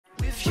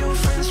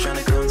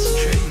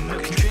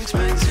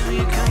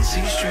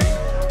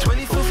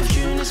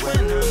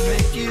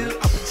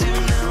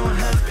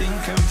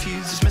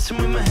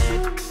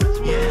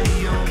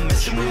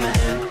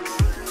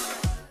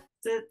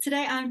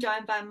Today I'm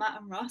joined by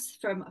Matt and Ross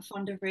from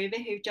Fond of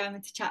Ruby, who've joined me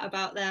to chat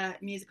about their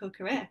musical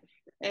career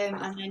and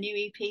their new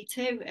EP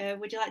too.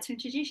 Would you like to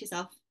introduce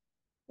yourself?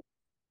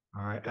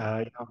 All right,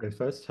 yeah, I'll go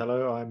first.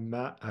 Hello, I'm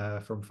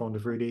Matt from Fond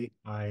of Rudy.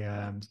 I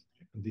am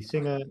the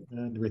singer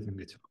and rhythm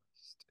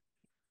guitarist.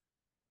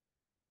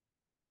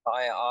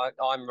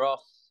 I'm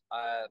Ross,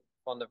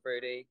 Fond of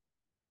Rudy.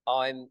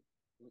 I'm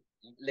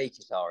lead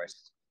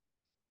guitarist.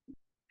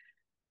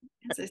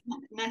 So it's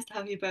nice to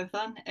have you both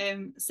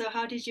on. So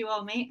how did you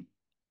all meet?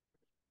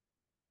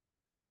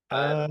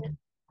 Uh, Uh,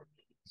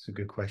 it's a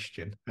good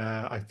question.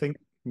 I think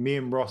me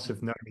and Ross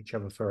have known each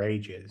other for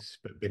ages,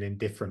 but been in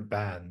different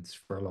bands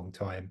for a long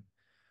time.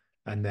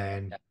 And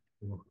then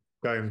yeah,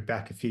 going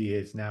back a few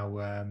years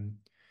now,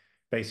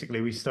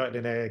 basically we started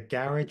in a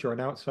garage or an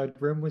outside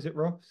room, was it,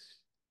 Ross?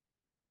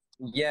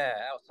 yeah,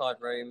 outside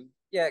room.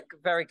 Yeah,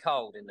 very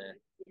cold in there.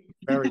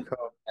 Very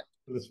cool.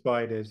 The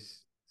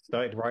Spiders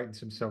started writing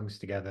some songs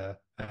together.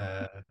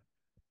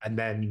 And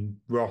then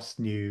Ross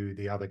knew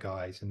the other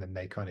guys, and then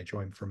they kind of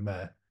joined from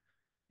there.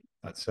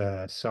 That's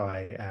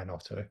Sai and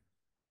Otto.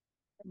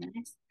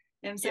 Nice.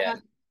 So Yeah,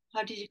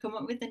 how did you come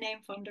up with the name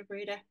Fond of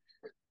Rudy?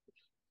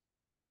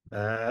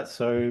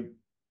 So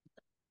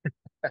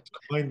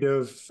kind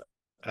of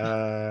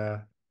uh,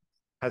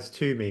 has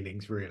two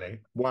meanings really.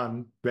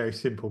 One very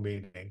simple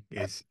meaning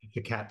is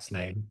the cat's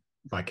name.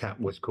 My cat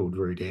was called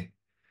Rudy.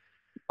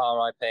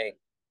 R.I.P.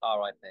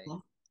 R.I.P.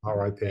 Oh, Yeah,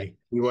 R.I.P.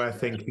 We were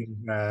thinking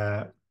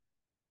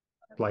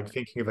like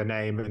thinking of a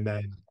name, and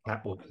then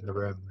cat walked in the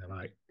room. And they're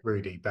like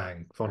Rudy,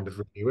 bang, fond of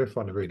Rudy. We're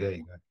fond of Rudy. There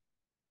you go.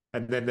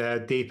 And then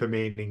the deeper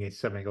meaning is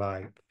something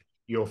like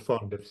you're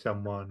fond of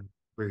someone.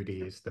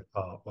 Rudy is the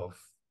part of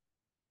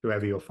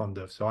whoever you're fond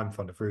of. So I'm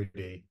fond of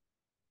Rudy.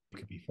 You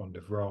could be fond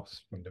of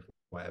Ross, fond of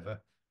whatever.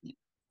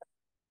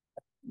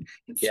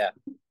 yeah,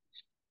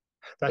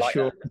 That's like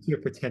your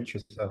that.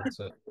 pretentious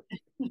answer.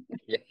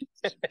 Yeah,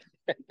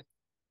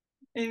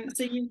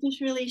 so you've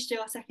just released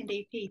your second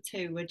EP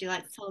too. Would you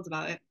like to tell us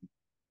about it?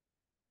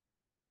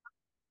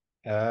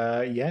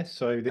 Yeah,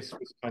 so this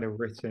was kind of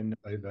written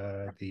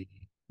over the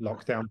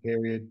lockdown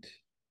period.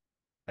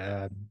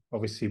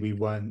 Obviously, we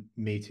weren't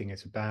meeting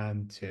as a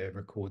band to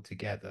record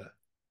together.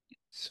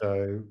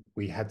 So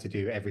we had to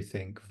do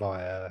everything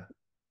via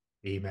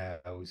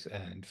emails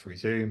and through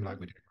Zoom, like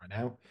we're doing right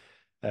now.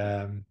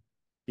 Um,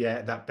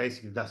 yeah,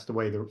 that's the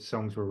way the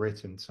songs were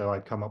written. So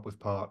I'd come up with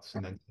parts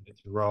and then send it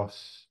to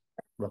Ross.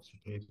 Ross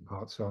would put the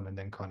parts on and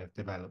then kind of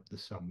develop the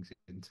songs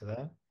into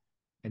there.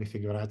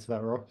 Anything you want to add to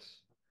that,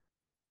 Ross?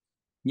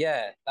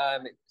 yeah.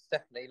 It's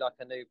definitely like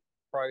a new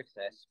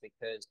process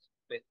because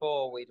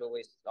before we'd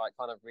always like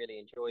kind of really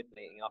enjoyed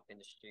meeting up in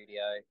the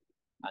studio,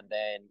 and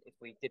then if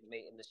we didn't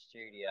meet in the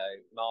studio,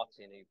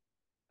 Martin, who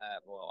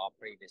well, our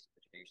previous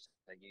producer,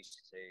 used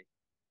to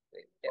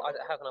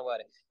how can I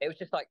word it? It was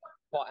just like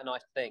quite a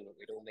nice thing that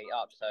we'd all meet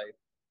up. So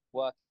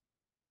work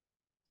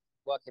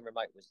working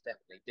remote was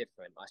definitely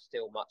different. I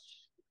still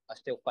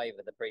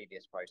favour the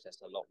previous process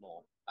a lot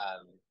more.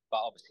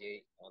 But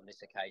obviously on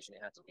this occasion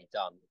it had to be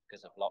done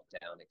because of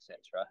lockdown,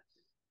 etc.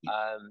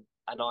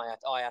 And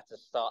I had to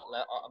start.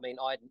 I mean,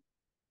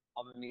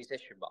 I'm a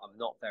musician, but I'm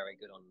not very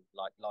good on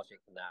like logic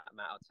and that.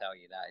 Matt, I'll tell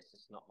you that it's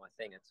just not my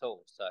thing at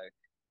all. So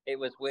it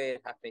was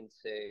weird having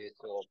to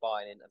sort of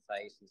buy an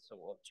interface and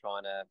sort of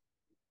trying to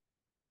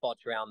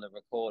bodge around the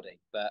recording.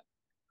 But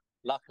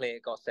luckily,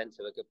 it got sent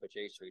to a good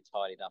producer who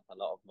tidied up a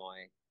lot of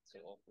my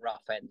sort of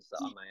rough ends that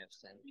I may have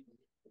sent.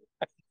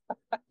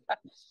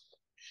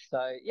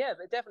 So yeah,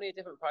 but definitely a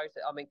different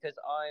process. I mean, because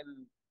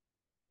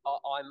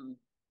I'm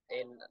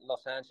in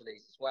Los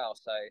Angeles as well,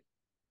 so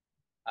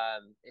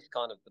it's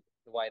kind of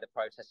the way the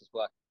process is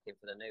working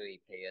for the new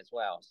EP as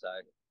well. So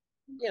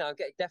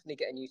definitely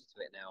getting used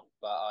to it now.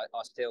 But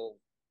I still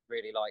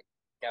really like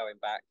going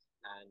back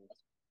and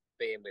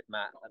being with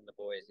Matt and the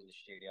boys in the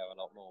studio a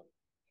lot more.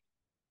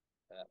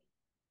 But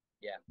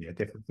yeah, Yeah,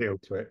 different feel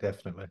to it,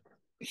 definitely.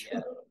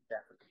 yeah,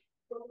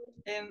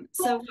 definitely.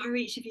 So what are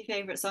each of your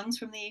favourite songs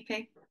from the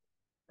EP?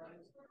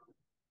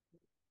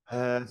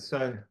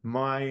 So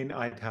mine,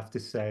 I'd have to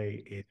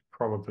say, is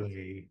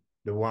probably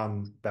the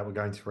one that we're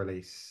going to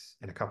release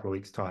in a couple of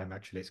weeks' time.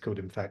 Actually, it's called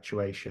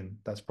Infatuation.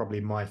 That's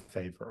probably my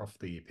favorite off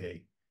the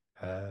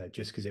EP,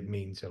 just because it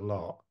means a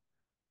lot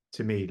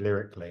to me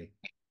lyrically.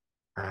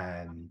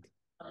 And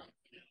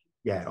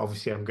yeah,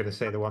 obviously, I'm going to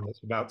say the one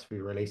that's about to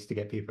be released to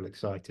get people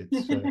excited.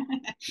 So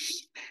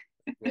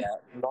Yeah,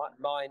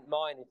 mine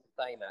is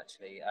the same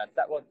actually.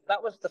 That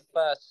was the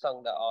first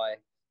song that I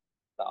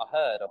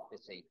heard of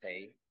this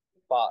EP,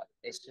 but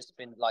it's just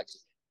been like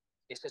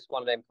it's just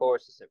one of them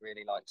choruses that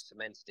really like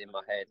cemented in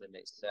my head, and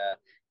it's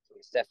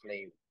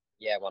definitely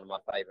one of my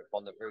favorite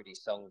Fond of Rudy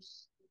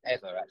songs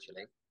ever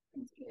actually.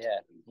 Yeah,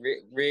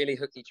 really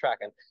hooky track,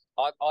 and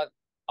I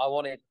I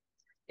wanted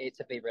it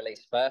to be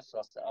released first. So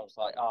I was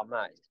like, oh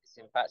man, it's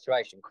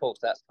Infatuation. Of course,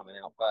 that's coming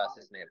out first,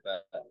 isn't it?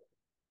 But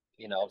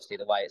obviously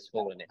the way it's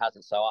fallen, it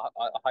hasn't. So I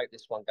hope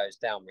this one goes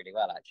down really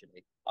well.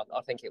 Actually,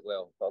 I think it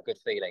will. Got a good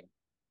feeling.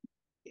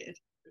 Good.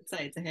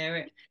 Excited to hear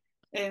it.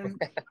 Um,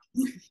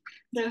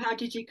 so how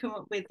did you come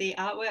up with the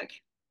artwork?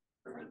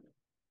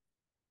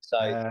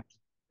 So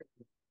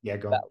yeah,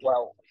 go that, on.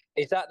 well,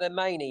 is that the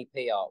main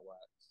EP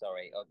artwork?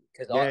 Sorry,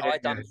 because Yeah,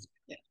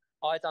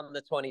 I done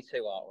the 22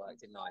 artwork,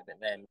 didn't I? But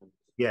then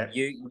yeah.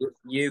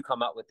 you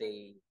come up with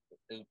the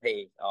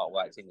EP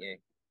artwork, didn't you?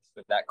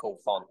 With that cool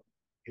font.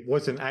 It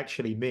wasn't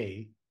actually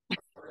me.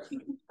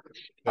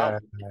 Oh,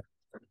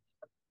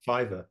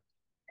 Fiverr.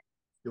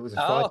 It was a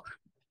Fiverr. oh,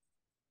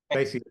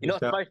 Basically, you're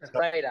not supposed to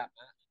say that,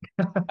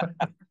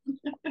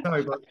 Matt.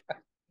 no, but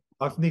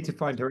I need to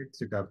find her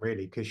Instagram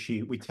really because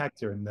we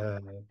tagged her in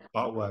the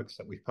artworks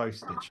that we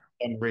posted. She's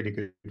done really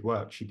good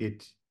work. She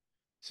did.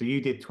 So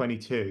you did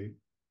 22.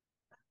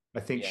 I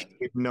think Yeah, she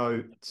did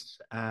notes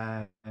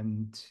and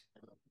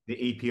the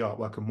EP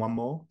artwork and one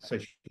more. So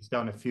she's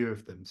done a few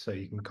of them. So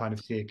you can kind of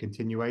see a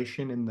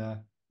continuation in the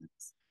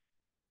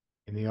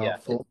yeah,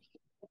 art form.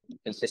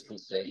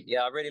 consistency.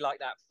 Yeah, I really like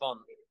that font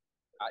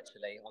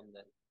actually on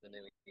the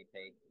new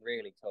EP.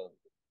 Really cool.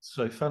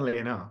 So funnily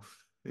enough,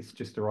 it's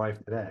just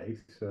arrived today.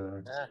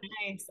 So Yeah,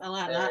 Nice. I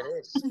like there that. it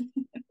is.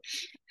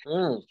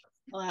 Mm.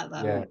 I like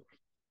that. yeah,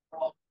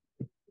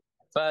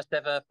 First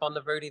ever Fond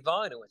of Rudy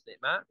vinyl, wasn't it,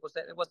 Matt? Was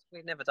it?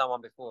 We've never done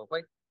one before, have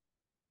we?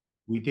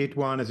 we did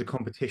one as a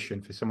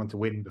competition for someone to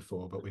win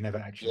before, but we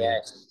never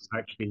Yes.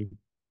 actually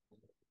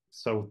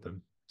sold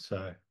them.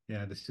 So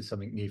yeah, this is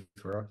something new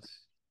for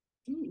us.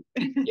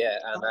 Yeah,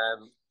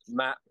 and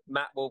Matt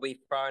will be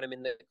throwing them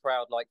in the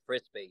crowd like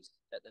frisbees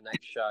at the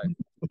next show.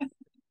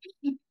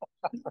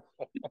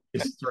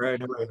 Just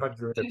throwing away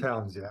hundreds of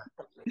pounds,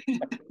 yeah.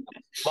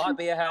 Might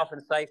be a health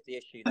and safety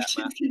issue, I that was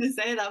Matt. just going to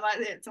say that might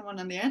hit someone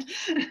on the head.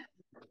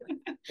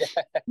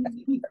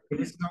 If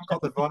it's not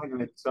got the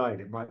vinyl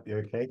inside, it might be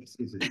okay. This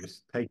is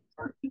just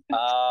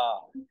Ah,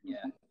 yeah,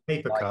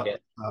 paper like cut.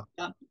 it.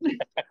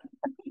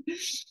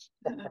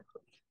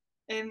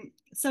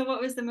 So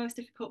what was the most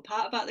difficult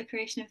part about the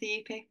creation of the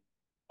EP?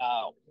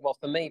 Well,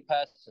 for me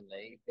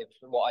personally, it was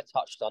what I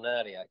touched on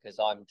earlier because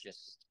I'm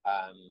just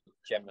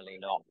generally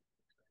not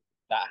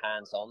that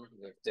hands-on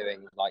with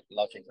doing like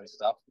logic and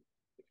stuff.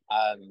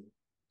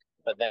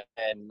 But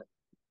then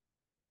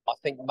I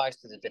think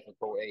most of the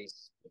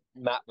difficulties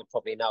Matt would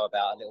probably know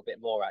about a little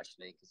bit more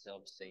actually, because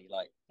obviously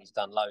like he's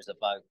done loads of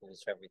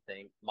vocals for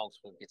everything,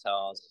 multiple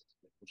guitars.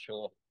 I'm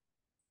sure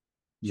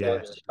it Yeah,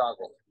 was a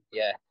struggle.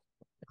 Yeah,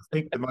 I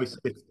think the most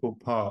difficult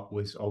part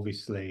was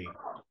obviously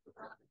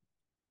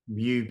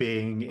you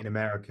being in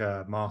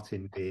America,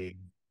 Martin being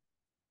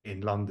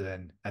in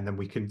London, and then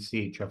we couldn't see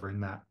each other in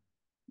that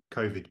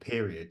COVID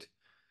period.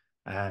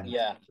 And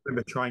yeah, I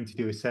remember trying to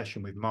do a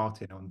session with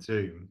Martin on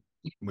Zoom.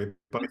 And we're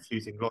both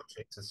using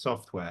Logic as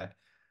software,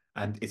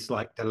 and it's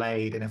like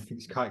delayed and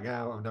everything's cutting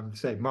out. And I'm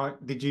saying,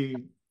 Mark, did you?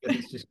 And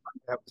it's just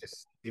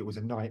it was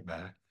a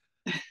nightmare.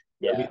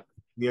 yeah,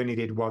 We only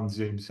did one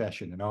Zoom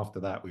session, and after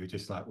that, we were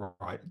just like,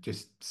 right,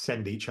 just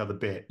send each other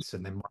bits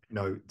and then write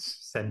notes,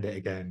 send it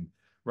again,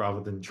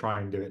 rather than try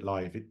and do it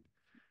live. It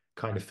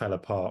kind of fell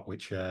apart,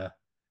 which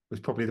was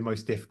probably the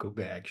most difficult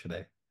bit,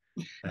 actually.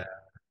 Uh,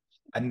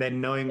 and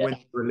then knowing when yeah,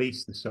 to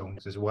release the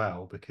songs as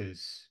well,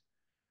 because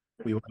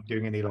we weren't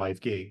doing any live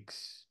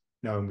gigs.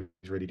 No one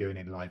was really doing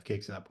any live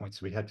gigs at that point, so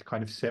we had to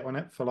kind of sit on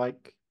it for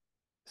like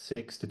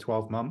 6 to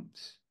 12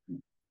 months.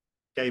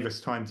 Gave us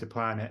time to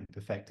plan it and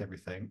perfect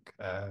everything.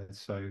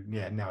 So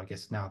yeah, now I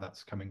guess now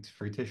that's coming to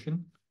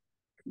fruition.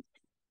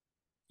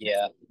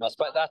 yeah. I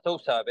suppose that's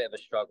also a bit of a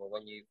struggle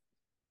when you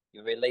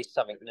release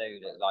something new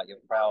that like you're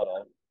proud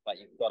of, but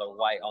you've got to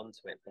wait onto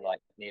it for like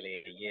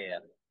nearly a year.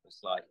 It's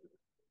like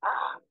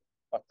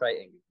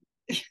frustrating.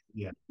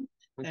 Yeah.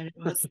 And it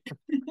was.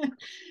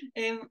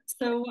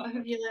 So what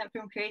have you learned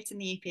from creating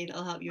the EP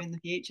that'll help you in the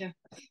future?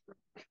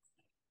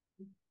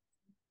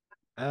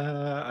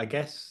 I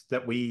guess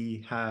that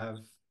we have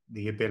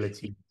the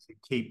ability to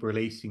keep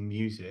releasing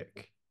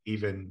music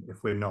even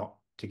if we're not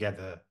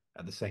together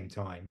at the same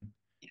time.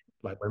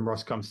 Like when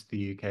Ross comes to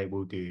the UK,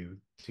 we'll do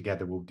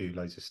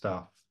loads of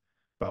stuff,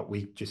 but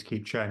we just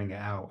keep churning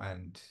it out.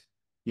 And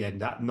yeah,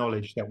 that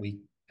knowledge that we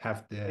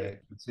have the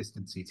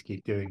consistency to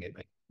keep doing it,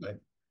 basically.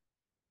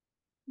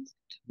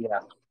 Yeah.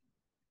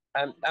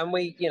 And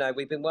we've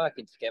been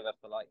working together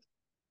for like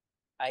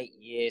 8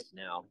 years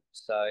now.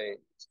 So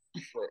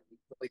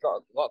we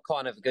got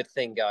kind of a good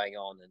thing going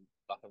on and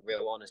like a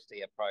real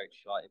honesty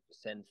approach. Like if we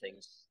send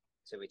things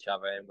to each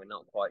other and we're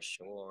not quite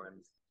sure,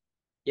 and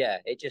yeah,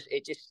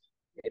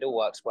 it all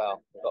works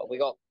well. We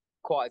got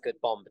quite a good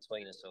bond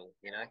between us all,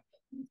 you know.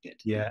 Good.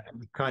 Yeah, and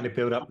we kind of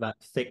build up that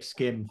thick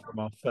skin from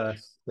our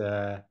first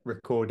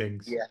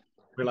recordings. Yeah,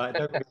 We're like, I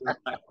don't really like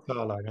that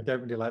guitar line. I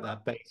don't really like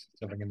that bass or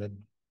something. And then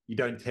you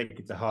don't take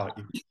it to heart.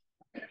 It's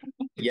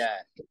yeah.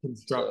 So,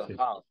 constructive.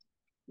 oh,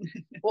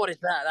 what is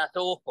that? That's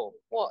awful.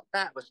 What?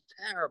 That was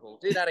terrible.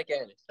 Do that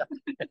again.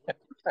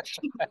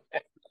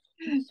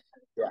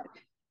 Yeah.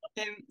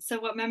 So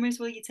what memories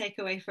will you take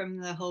away from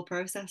the whole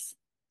process?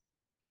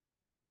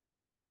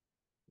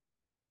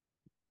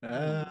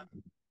 Uh,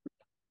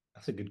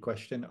 that's a good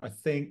question. I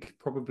think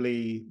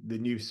probably the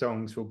new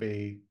songs will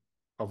be,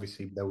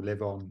 obviously, they'll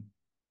live on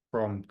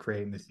from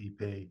creating this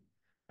EP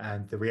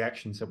and the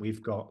reactions that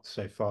we've got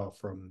so far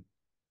from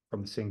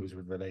from the singles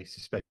we've released,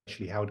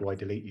 especially How Do I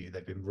Delete You,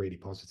 they've been really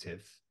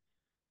positive.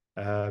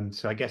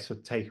 So I guess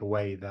I'd take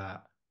away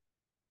that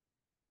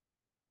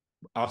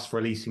us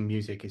releasing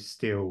music is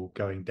still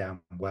going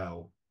down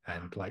well,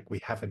 and like we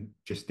haven't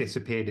just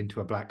disappeared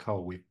into a black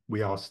hole.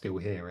 We are still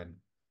here and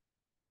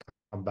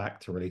come back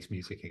to release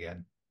music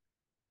again.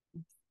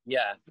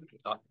 Yeah,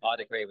 I'd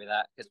agree with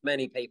that, because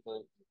many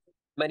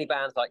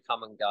bands like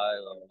come and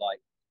go, or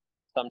like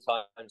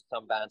sometimes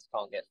some bands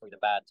can't get through the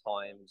bad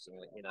times,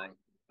 and you know.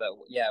 But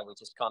yeah, we're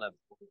just kind of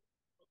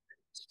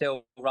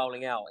still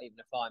rolling out, even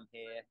if I'm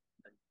here,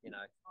 and you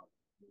know,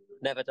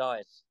 never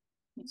dies.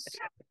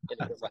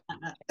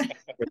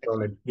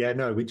 Yeah,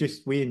 no,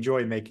 we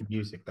enjoy making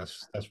music.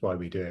 That's why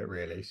we do it,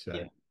 really. So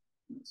yeah.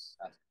 That's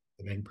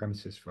the main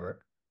premises for it.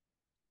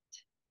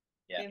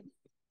 Yeah.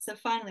 So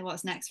finally,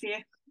 what's next for you?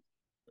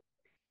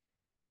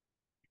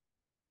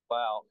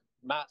 Well,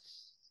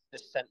 Matt's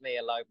just sent me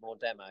a load more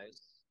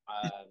demos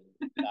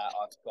that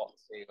I've got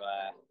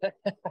to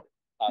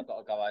I've got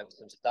to go over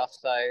some stuff.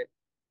 So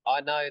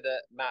I know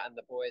that Matt and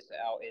the boys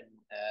out in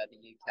the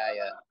UK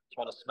are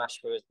trying to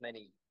smash through as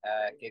many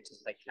gigs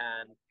as they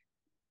can.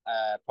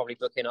 Probably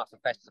booking up for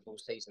festival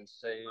season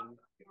soon,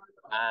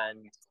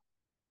 and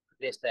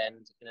this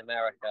end in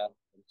America,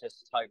 I'm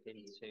just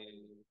hoping to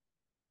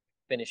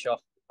finish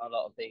off a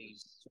lot of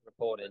these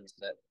recordings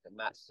that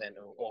Matt sent,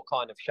 or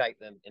kind of shape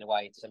them in a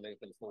way to move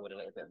them forward a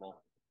little bit more.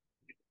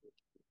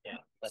 Yeah,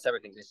 that's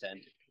everything this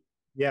end.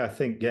 Yeah, I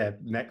think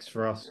next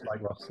for us,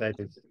 like Ross said,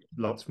 is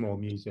lots more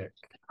music.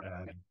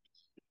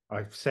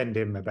 I send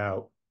him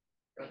about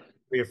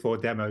 3 or 4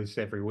 demos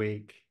every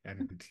week,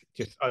 and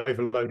just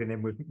overloading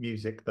him with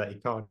music that he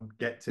can't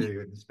get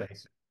to in the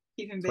space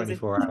of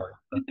 24 hours.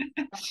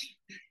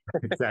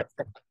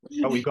 Exactly.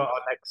 But we've got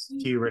our next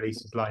few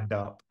releases lined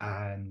up,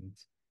 and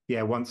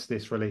yeah, once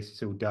this release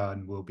is all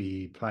done, we'll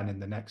be planning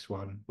the next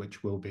one,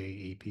 which will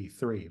be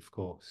EP3, of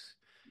course.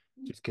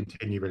 Just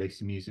continue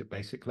releasing music,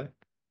 basically.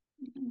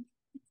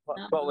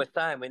 What we're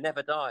saying, we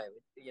never die.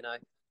 You know,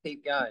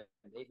 keep going.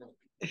 Even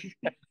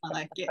I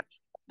like it,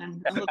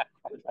 and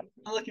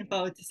I'm looking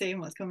forward to seeing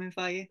what's coming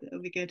for you.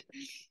 It'll be good.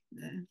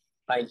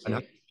 Thank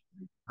you.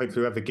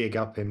 Hopefully, we have a gig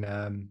up in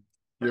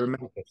you're in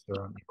Manchester,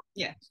 aren't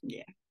you?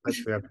 Yeah.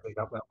 Hopefully, we have a gig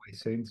up that way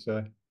soon.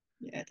 So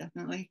yeah,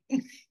 definitely.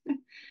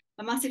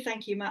 A massive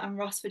thank you, Matt and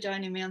Ross, for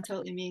joining me on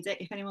Totally Music.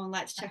 If anyone would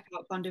like to check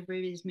out Fond of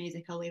Rudy's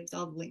music, I'll leave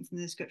all the links in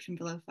the description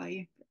below for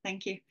you.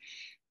 Thank you.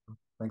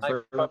 Thanks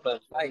no problem.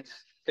 Thanks.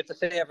 Good to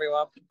see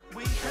everyone.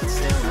 We had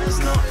still has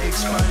not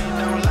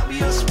explained.